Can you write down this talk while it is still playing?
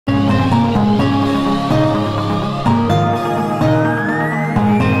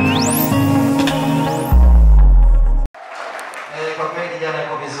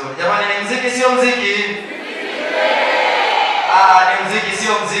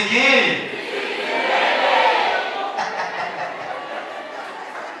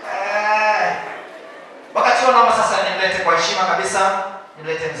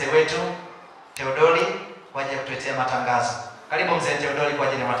wetu Theodory kwa ajili ya kutuletea matangazo. Karibu mzee Theodory kwa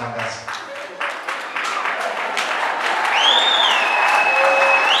ajili ya matangazo.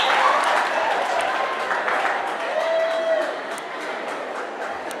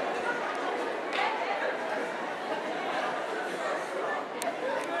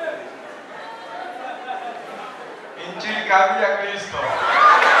 Injili kamili ya Kristo.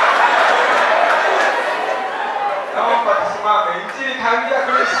 Naomba tusimame. Injili kamili ya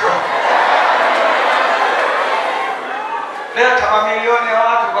Kristo. Leta mamilioni ya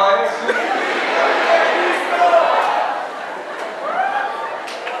watu kwa Yesu.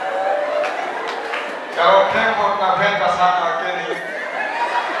 Shalom Temple tunapenda sana wageni.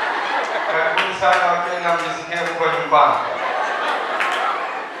 Karibuni sana wageni na mjisikie mko nyumbani.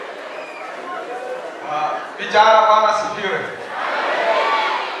 Vijana Bwana asifiwe.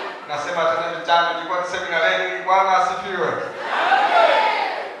 Nasema tena vijana, nilikuwa niseme na leo Bwana asifiwe.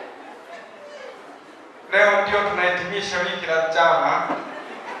 Leo ndio tunahitimisha wiki la vijana.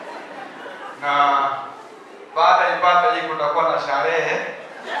 Na baada ya ibada hii kutakuwa na sherehe.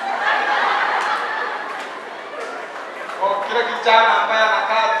 Kwa kila kijana ambaye ana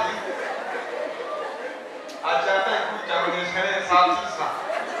kazi ajiandae kuja kwenye sherehe saa 9.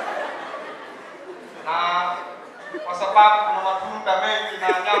 Na kwa sababu kuna matunda mengi na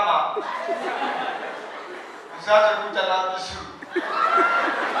nyama, usiache kuja na bishu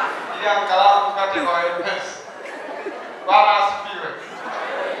ili angalau ukate kwa wepesi. Bwana asifiwe.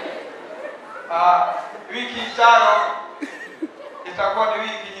 Wiki ijayo itakuwa ni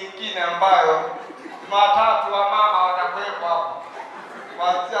wiki nyingine ambayo Jumatatu wa mama watakuwepo hapo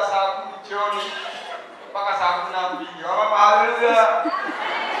kuanzia saa 10 jioni mpaka saa 12. Wamama haleluya.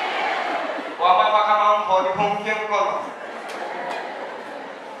 Wamama kama mpo nipungie mkono.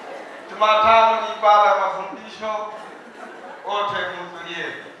 Jumatano ni ibada ya mafundisho, wote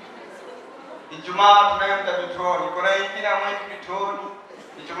mhudhurie. Ijumaa tunaenda vituoni. Kuna wengine hamwendi vituoni.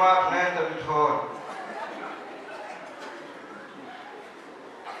 Ijumaa tunaenda vituoni.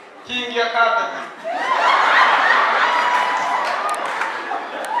 Kiingia kata.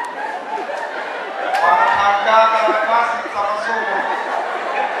 Wanatangaza nafasi za masomo.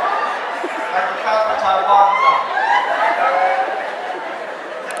 Kitabu cha kwanza.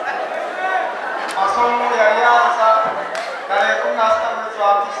 Masomo yalianza tarehe 16 mwezi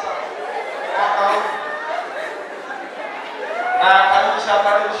wa 9 mwaka huu. Na yataisha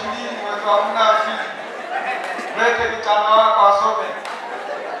tarehe 20 mwezi wa 12. Lete vijana wako wasome.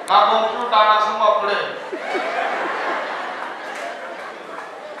 Na kompyuta anasoma bure.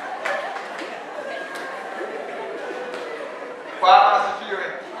 Bwana asifiwe.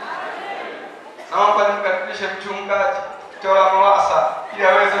 Naomba nimkaribishe mchungaji ili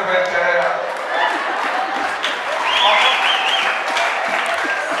aweze kuendelea.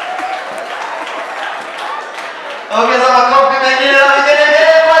 Ongeza makofi mengine na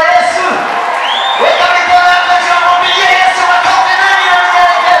vigelegele kwa Yesu. Weka mikono yako juu, mpigie Yesu makofi mengi na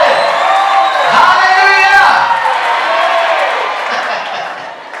vigelegele. Haleluya.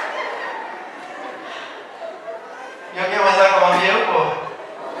 Nyonge mwenzako mwambie huko.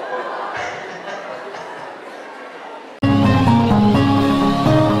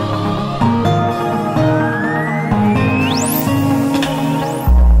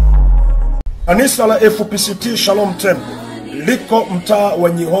 Kanisa la FPCT Shalom Temple liko mtaa wa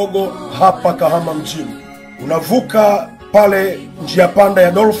Nyihogo hapa Kahama mjini. Unavuka pale njia panda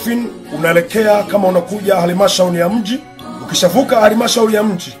ya Dolphin, unaelekea kama unakuja halmashauri ya mji. Ukishavuka halmashauri ya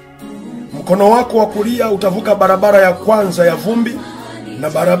mji, mkono wako wa kulia utavuka barabara ya kwanza ya vumbi na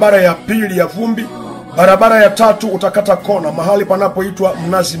barabara ya pili ya vumbi. Barabara ya tatu utakata kona mahali panapoitwa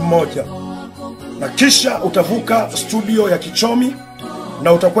Mnazi Mmoja. Na kisha utavuka studio ya Kichomi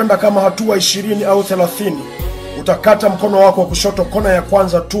na utakwenda kama hatua 20 au 30. Utakata mkono wako wa kushoto kona ya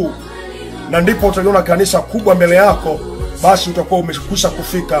kwanza tu, na ndipo utaliona kanisa kubwa mbele yako. Basi utakuwa umekwisha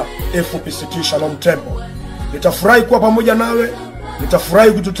kufika FPCT Shalom Temple. Nitafurahi kuwa pamoja nawe,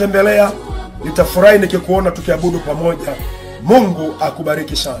 nitafurahi kututembelea, nitafurahi nikikuona tukiabudu pamoja. Mungu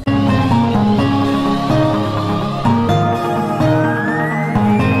akubariki sana.